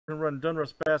We're going to run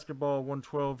Donruss Basketball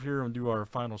 112 here and do our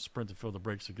final sprint to fill the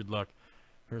break, so good luck.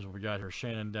 Here's what we got here.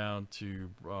 Shannon down to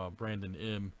Brandon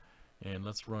M. And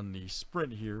let's run the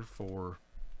sprint here for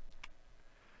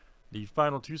the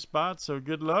final 2 spots, so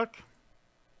good luck.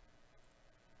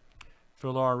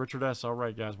 Phil R. Richard S. All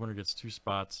right, guys, winner gets 2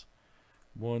 spots.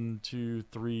 1, 2,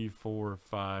 3, 4,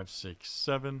 5, 6,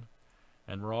 7.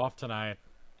 And we're off tonight.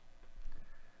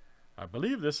 I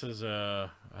believe this is, I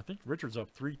think Richard's up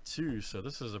 3-2, so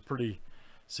this is a pretty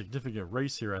significant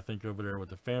race here, I think, over there with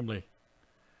the family,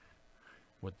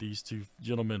 with these 2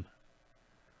 gentlemen.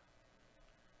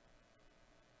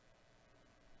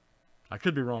 I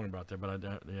could be wrong about that, but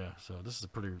yeah, so this is a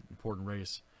pretty important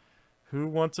race. Who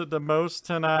wants it the most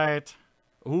tonight?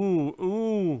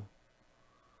 Ooh.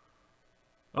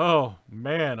 Oh,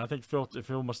 man, I think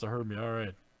Phil must have heard me. All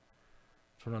right.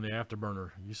 Turn on the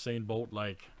afterburner. Usain Bolt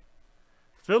like.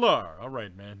 Phil R. All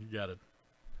right, man, you got it.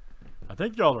 I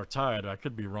think y'all are tied. I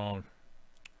could be wrong.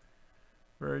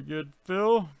 Very good,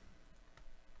 Phil.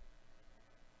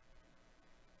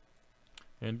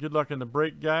 And good luck in the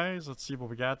break, guys. Let's see what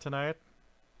we got tonight.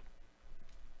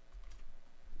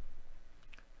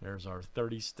 There's our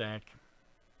 30 stack.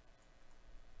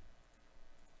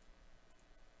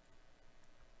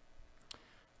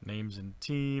 Names and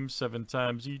teams, 7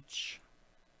 times each.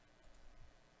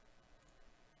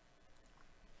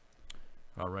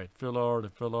 All right, Phil R to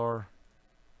Phil R.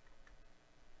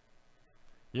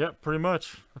 Yep, pretty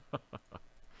much.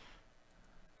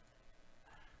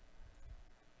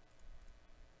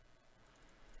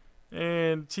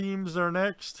 And teams are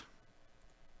next.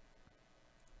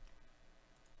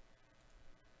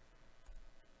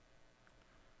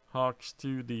 Hawks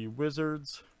to the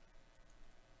Wizards.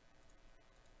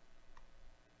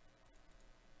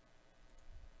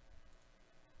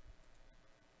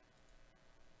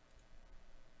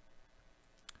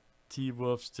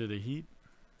 T-Wolves to the Heat.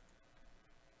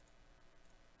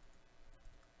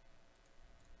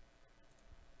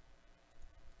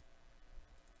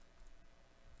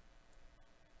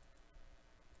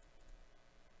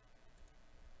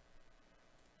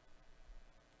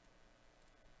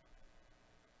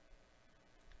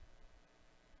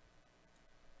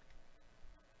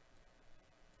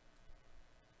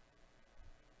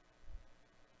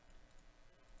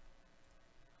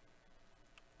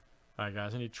 All right,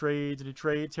 guys, any trades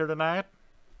here tonight?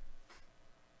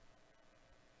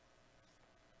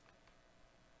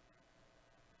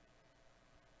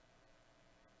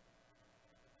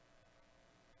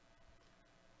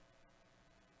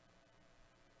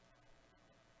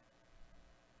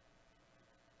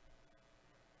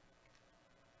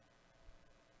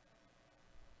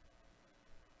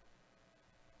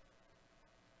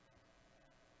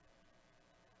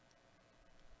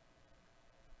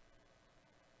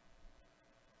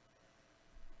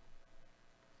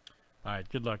 All right,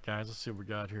 good luck, guys. Let's see what we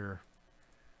got here.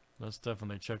 Let's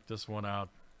definitely check this one out.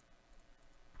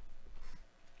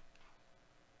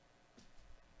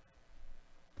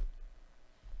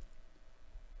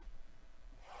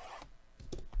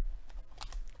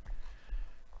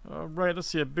 All right, let's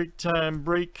see a big time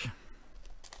break.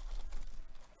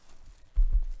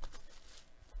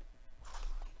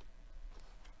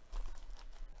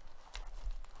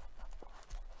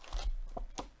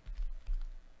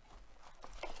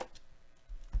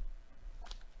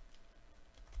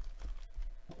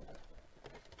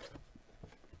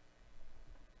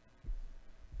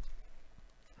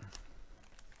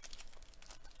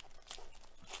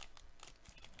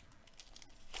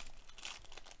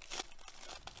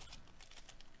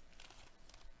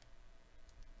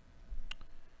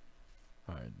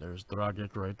 There's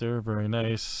Dragic right there. Very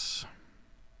nice.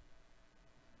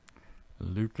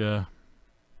 Luka.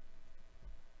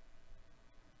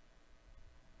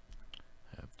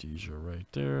 Avdija right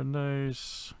there.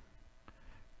 Nice.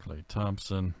 Klay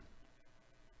Thompson.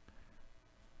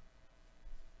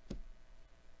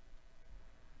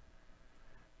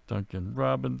 Duncan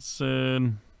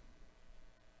Robinson.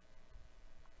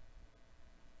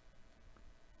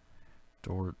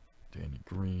 Dort. Danny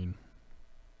Green.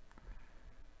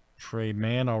 Trey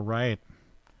Mann, all right.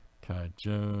 Kai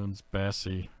Jones,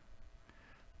 Bassey.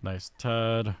 Nice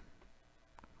Todd.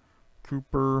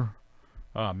 Cooper.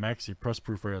 Maxey, press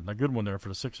proof right. A good one there for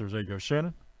the Sixers. There you go,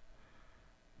 Shannon.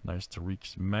 Nice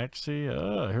Tariq Maxey.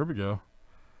 Here we go.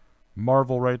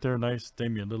 Marvel right there. Nice.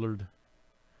 Damian Lillard.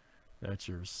 That's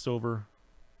your silver.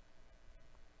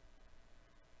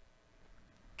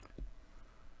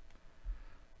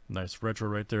 Nice retro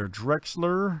right there.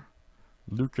 Drexler.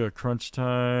 Luka crunch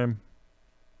time.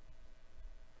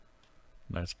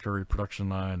 Nice Curry production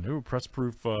line. Ooh, press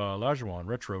proof Olajuwon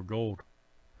retro gold.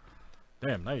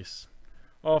 Damn, nice.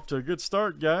 Off to a good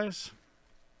start, guys.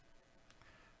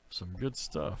 Some good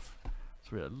stuff.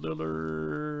 So we had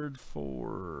Lillard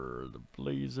for the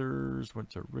Blazers. Went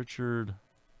to Richard.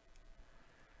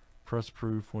 Press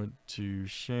proof went to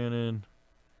Shannon.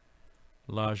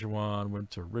 Olajuwon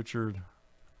went to Richard.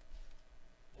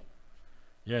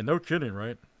 Yeah, no kidding,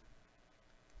 right?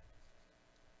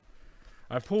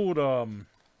 I pulled Wagner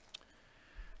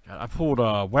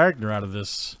out of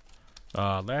this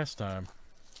last time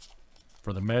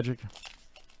for the Magic.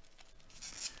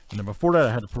 And then before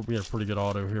that, we had a pretty good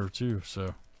auto here too.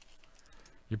 So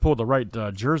you pulled the right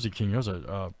Jersey King. That was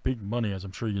a big money, as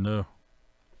I'm sure you know.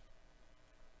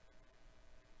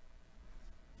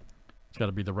 It's got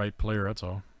to be the right player. That's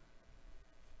all.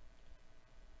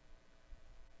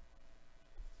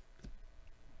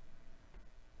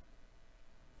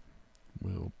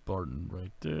 Will Barton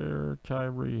right there.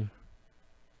 Kyrie.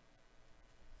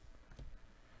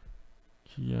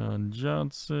 Keon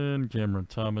Johnson. Cameron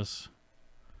Thomas.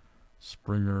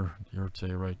 Springer.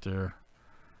 Diorte right there.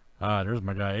 Ah, there's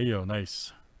my guy Ayo.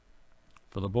 Nice.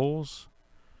 For the Bulls.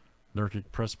 Nurkic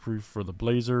press proof for the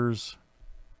Blazers.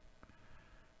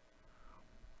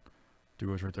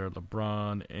 Duos right there.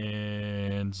 LeBron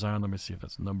and Zion. Let me see if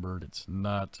that's numbered. It's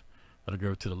not. That'll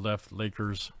go to the left.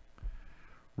 Lakers.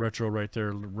 Retro right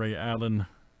there, Ray Allen.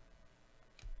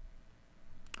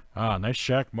 Ah, nice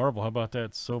Shaq Marvel. How about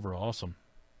that? Silver. Awesome.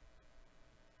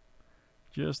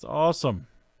 Just awesome.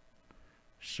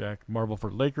 Shaq Marvel for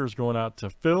Lakers going out to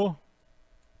Phil.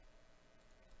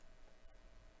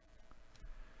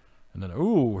 And then,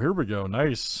 ooh, here we go.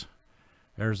 Nice.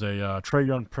 There's a Trae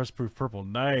Young press proof purple.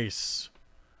 Nice.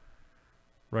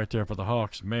 Right there for the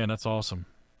Hawks. Man, that's awesome.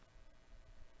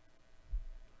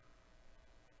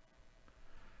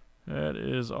 That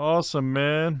is awesome,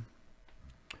 man.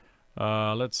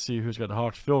 Let's see who's got the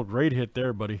Hawks. Phil, great hit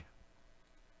there, buddy.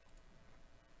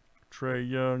 Trae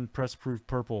Young, press proof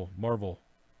purple, Marvel.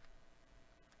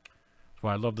 That's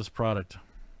why I love this product.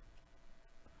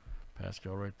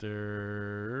 Pascal right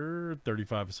there.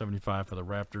 35/75 for the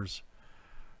Raptors.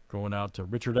 Going out to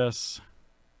Richard S.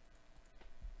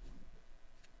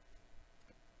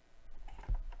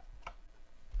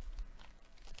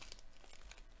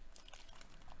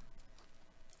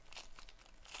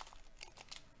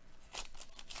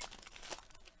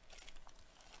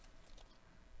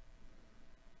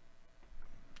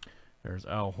 There's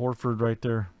Al Horford right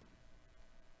there.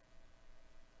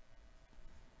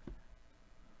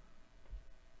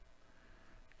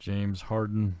 James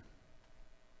Harden.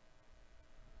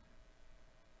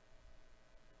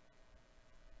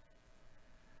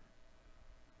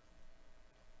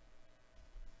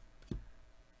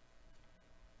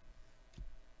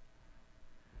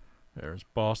 There's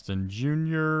Boston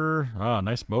Jr. Ah,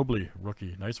 nice Mobley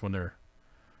rookie. Nice one there.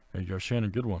 There you go, Shannon.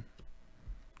 Good one.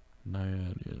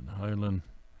 Nyan Highland,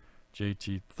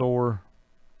 JT Thor,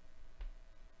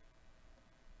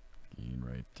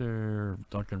 right there.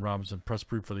 Duncan Robinson press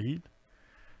proof for the Heat.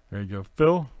 There you go,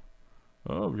 Phil.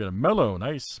 Oh, we got a Mello.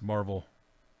 Nice Marvel.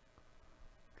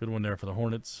 Good one there for the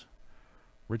Hornets.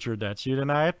 Richard, that's you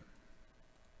tonight.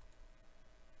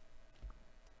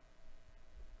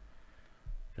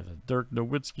 Got a Dirk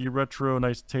Nowitzki retro.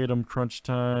 Nice Tatum crunch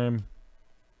time.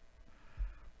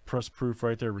 Press proof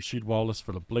right there. Rasheed Wallace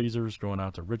for the Blazers going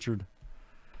out to Richard.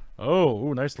 Oh,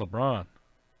 ooh, nice LeBron.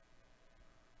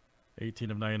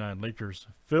 18/99 Lakers.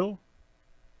 Phil?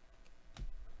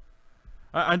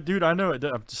 Dude, I know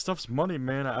stuff's money,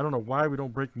 man. I don't know why we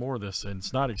don't break more of this, and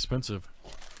it's not expensive.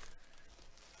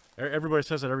 Everybody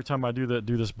says that every time I do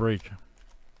this break.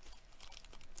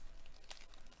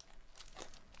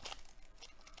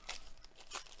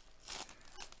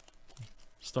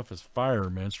 Stuff is fire,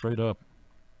 man, straight up.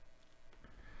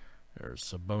 There's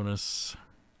Sabonis.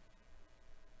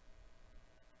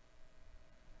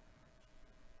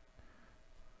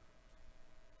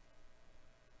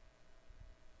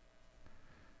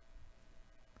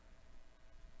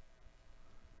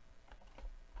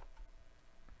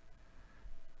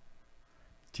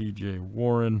 TJ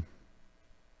Warren.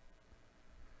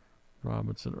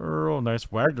 Robinson Earl.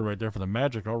 Nice Wagner right there for the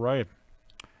Magic. All right.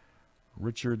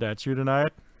 Richard, that's you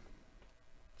tonight.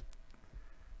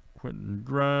 Quentin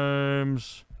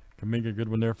Grimes. Kuminga, good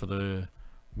one there for the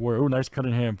Warriors. Oh, nice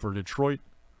Cunningham for Detroit.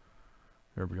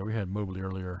 There we go. We had Mobley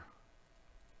earlier.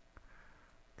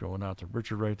 Going out to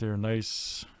Richard right there.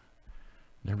 Nice.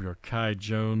 There we go. Kai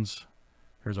Jones.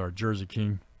 Here's our Jersey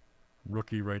King.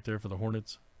 Rookie right there for the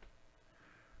Hornets.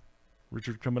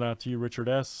 Richard coming out to you. Richard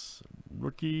S.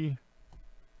 Rookie.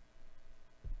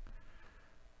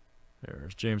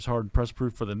 There's James Harden press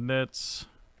proof for the Nets.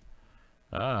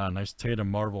 Ah, nice Tatum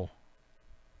Marvel.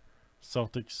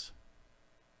 Celtics.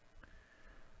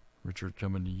 Richard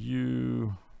coming to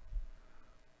you.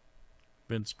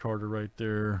 Vince Carter right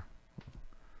there.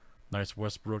 Nice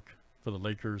Westbrook for the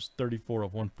Lakers. 34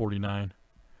 of 149.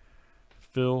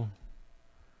 Phil.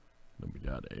 Then we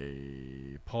got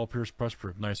a Paul Pierce press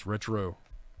proof. Nice retro.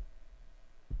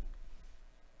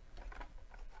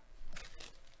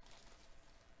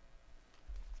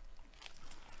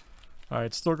 All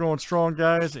right, still going strong,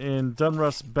 guys, in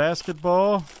Donruss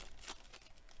basketball.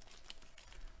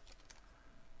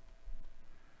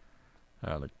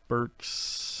 Alec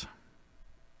Burks.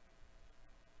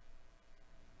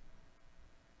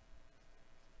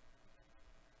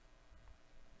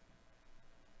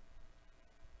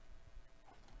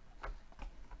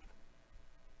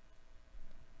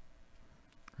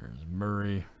 There's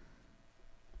Murray.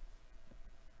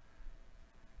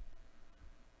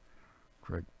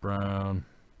 Greg Brown.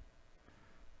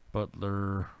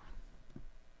 Butler.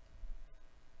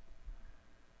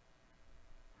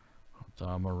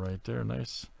 Dama right there.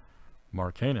 Nice.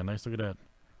 Mark Hannon. Nice. Look at that.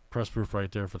 Press proof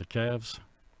right there for the Cavs.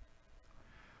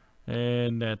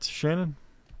 And that's Shannon.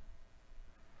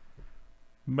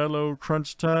 Mellow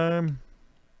crunch time.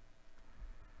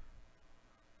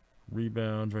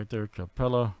 Rebounds right there.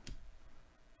 Capella.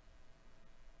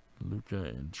 Luka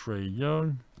and Trey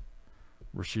Young.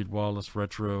 Rasheed Wallace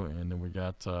retro. And then we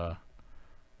got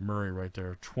Murray right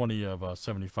there. 20 of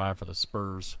 75 for the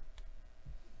Spurs.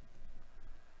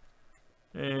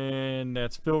 And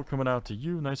that's Phil coming out to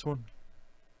you. Nice one.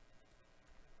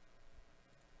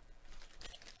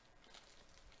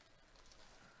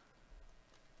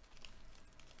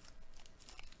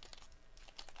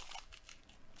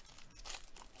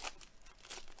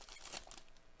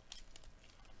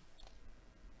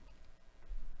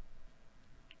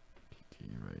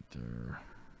 Kiki right there.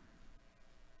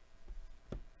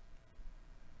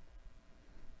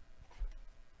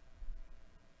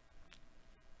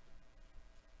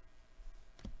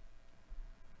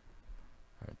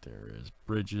 There is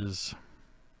Bridges.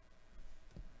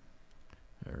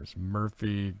 There's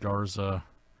Murphy, Garza,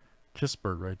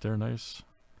 Kispert right there. Nice.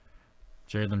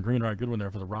 Jalen Green, all right, good one there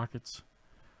for the Rockets.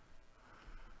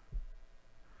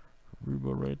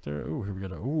 Rubo right there. Oh, here we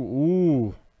go.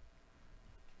 Ooh.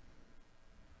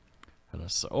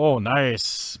 Oh,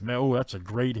 nice. Man, oh, that's a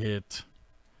great hit.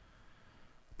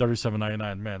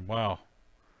 37.99. Man, wow.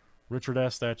 Richard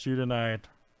S. That's you tonight.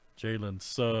 Jalen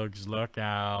Suggs, look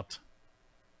out.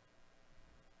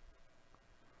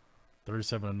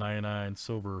 37.99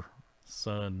 Silver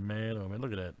Sun, man. Oh man,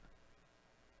 look at that.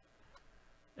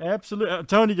 Absolutely, I'm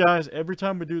telling you guys, every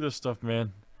time we do this stuff,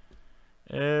 man,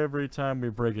 every time we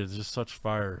break it, it's just such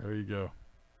fire. There you go.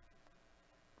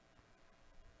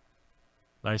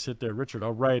 Nice hit there, Richard.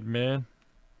 All right, man.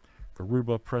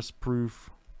 Garuba press proof.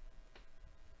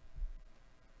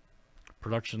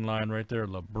 Production line right there.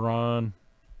 LeBron.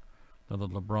 Another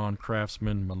LeBron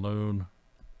Craftsman. Malone.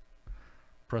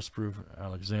 Press proof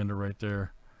Alexander right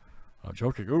there.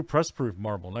 Jokic. Ooh, press proof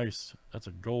marble. Nice. That's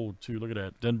a gold too. Look at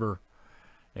that. Denver.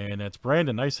 And that's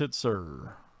Brandon. Nice hit,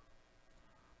 sir.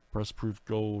 Press proof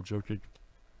gold. Jokic.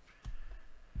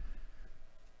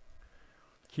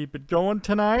 Keep it going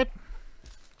tonight.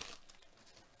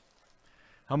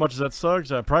 How much is that,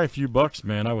 Suggs? Probably a few bucks,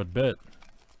 man. I would bet.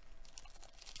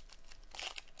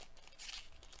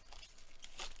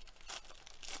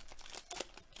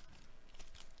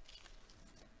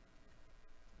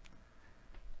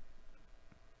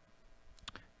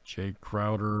 Jake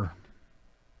Crowder.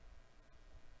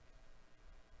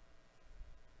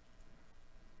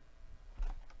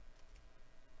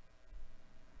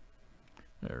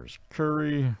 There's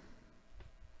Curry.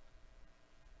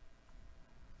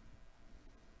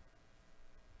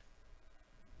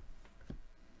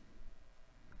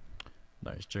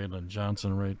 Nice Jalen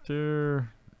Johnson right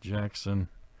there. Jackson.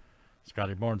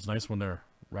 Scotty Barnes. Nice one there.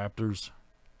 Raptors.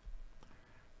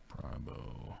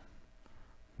 Bravo.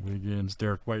 Wiggins,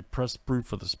 Derek White, press proof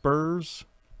for the Spurs.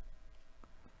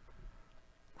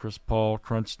 Chris Paul,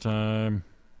 crunch time.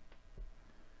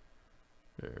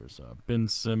 There's Ben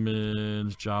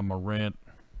Simmons, John Morant.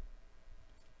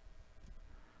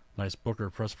 Nice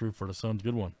Booker, press proof for the Suns.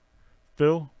 Good one.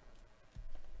 Phil.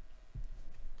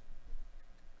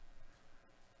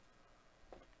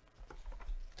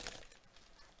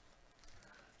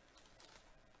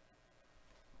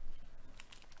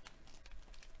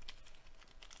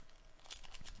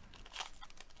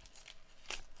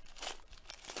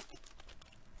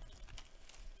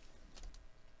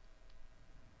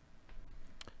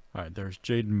 All right, there's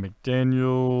Jaden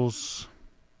McDaniels.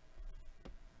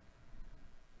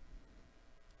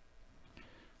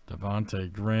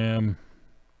 Devontae Graham.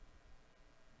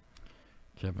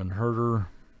 Kevin Herter.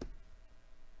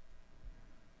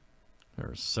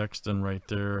 There's Sexton right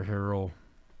there. Harold.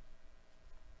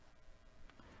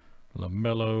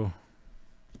 LaMelo.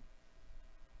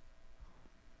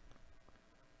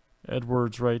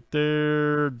 Edwards right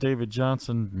there. David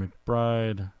Johnson.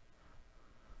 McBride.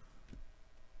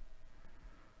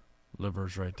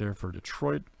 Livers right there for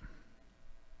Detroit.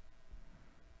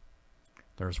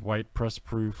 There's White press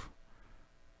proof.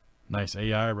 Nice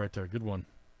AI right there. Good one.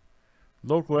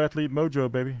 Local athlete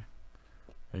mojo, baby.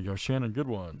 There you go, Shannon. Good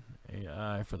one.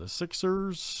 AI for the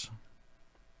Sixers.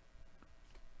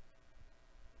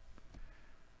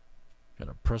 Got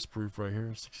a press proof right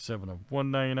here. 67 of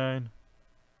 199.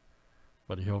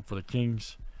 Buddy Hill for the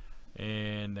Kings.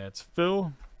 And that's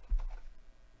Phil.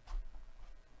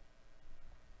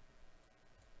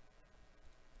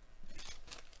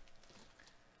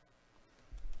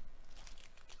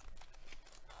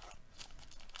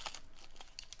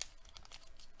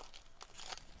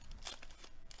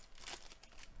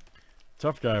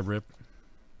 Tough guy rip.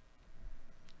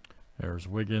 There's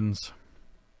Wiggins.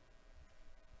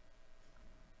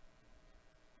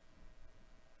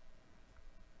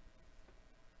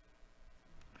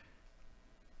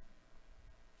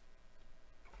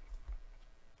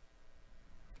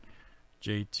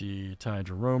 JT Ty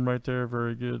Jerome right there.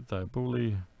 Very good.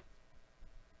 Thibuli.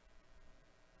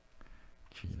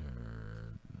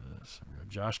 Keener.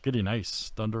 Josh Giddey.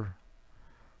 Nice. Thunder.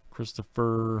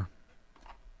 Christopher.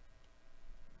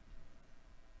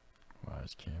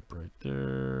 Wise Camp right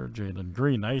there. Jalen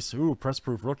Green. Nice. Ooh, press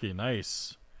proof rookie.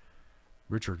 Nice.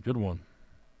 Richard. Good one.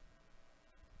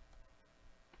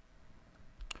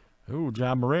 Ooh,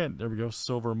 John Morant. There we go.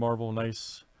 Silver Marvel.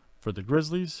 Nice for the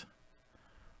Grizzlies.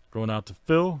 Going out to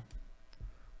Phil.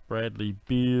 Bradley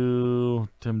Beal.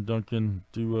 Tim Duncan.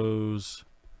 Duos.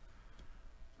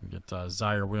 We get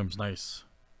Zaire Williams. Nice.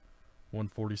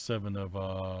 147 of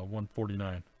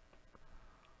 149.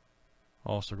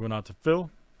 Also going out to Phil.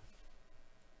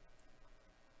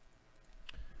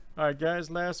 Alright guys,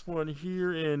 last one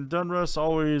here in Donruss.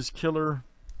 Always killer.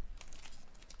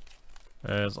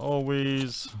 As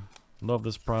always. Love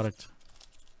this product.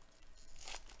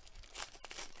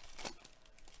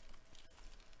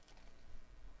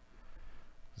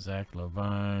 Zach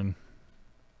Levine.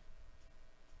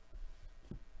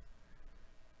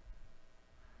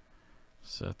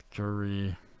 Seth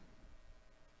Curry.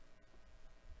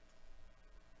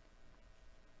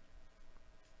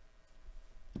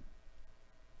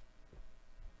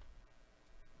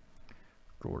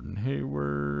 Gordon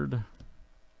Hayward.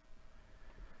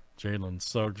 Jalen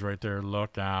Suggs right there.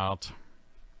 Look out.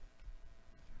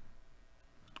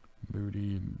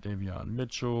 Moody. Davion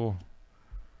Mitchell.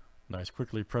 Nice.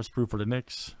 Quickly press proof for the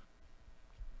Knicks.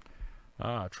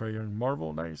 Trae Young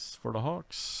Marvel. Nice for the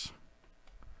Hawks.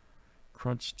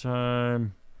 Crunch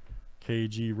time.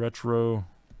 KG Retro.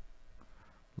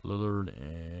 Lillard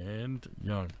and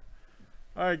Young.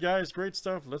 Alright guys. Great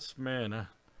stuff. Let's, man,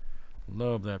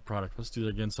 love that product. Let's do that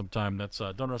again sometime. That's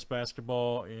Donruss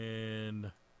Basketball,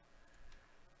 and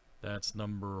that's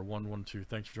number 112.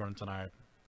 Thanks for joining tonight.